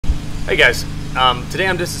Hey guys, today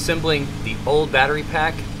I'm disassembling the old battery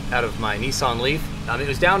pack out of my Nissan Leaf. It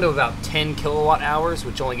was down to about 10 kilowatt hours,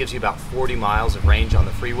 which only gives you about 40 miles of range on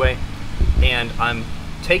the freeway. And I'm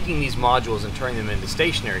taking these modules and turning them into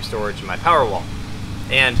stationary storage in my Powerwall.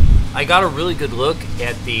 And I got a really good look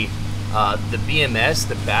at the BMS,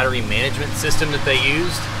 the battery management system that they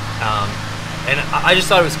used. And I just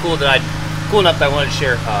thought it was cool enough that I wanted to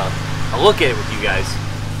share a look at it with you guys.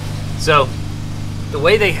 So the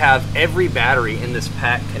way they have every battery in this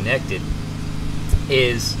pack connected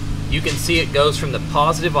is you can see it goes from the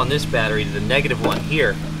positive on this battery to the negative one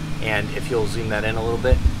here. And if you'll zoom that in a little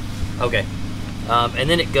bit. Okay. And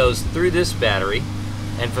then it goes through this battery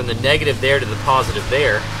and from the negative there to the positive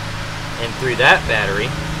there and through that battery,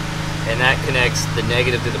 and that connects the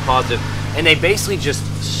negative to the positive. And they basically just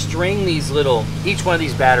string these little, each one of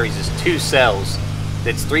these batteries is 2 cells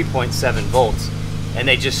that's 3.7 volts. And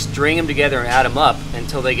they just string them together and add them up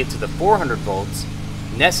until they get to the 400 volts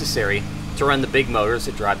necessary to run the big motors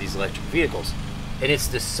that drive these electric vehicles. And it's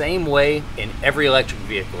the same way in every electric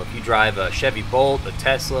vehicle. If you drive a Chevy Bolt, a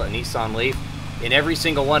Tesla, a Nissan Leaf, in every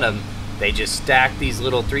single one of them, they just stack these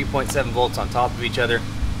little 3.7 volts on top of each other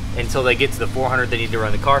until they get to the 400 they need to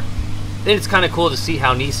run the car. Then it's kind of cool to see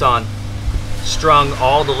how Nissan strung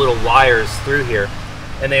all the little wires through here,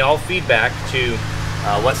 and they all feed back to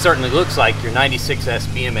what certainly looks like your 96S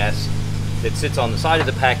BMS that sits on the side of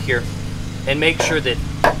the pack here, and make sure that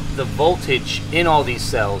the voltage in all these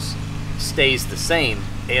cells stays the same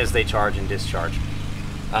as they charge and discharge.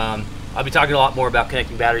 I'll be talking a lot more about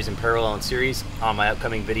connecting batteries in parallel and series on my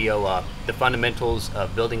upcoming video, The Fundamentals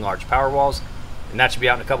of Building Large Power Walls, and that should be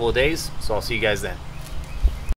out in a couple of days, so I'll see you guys then.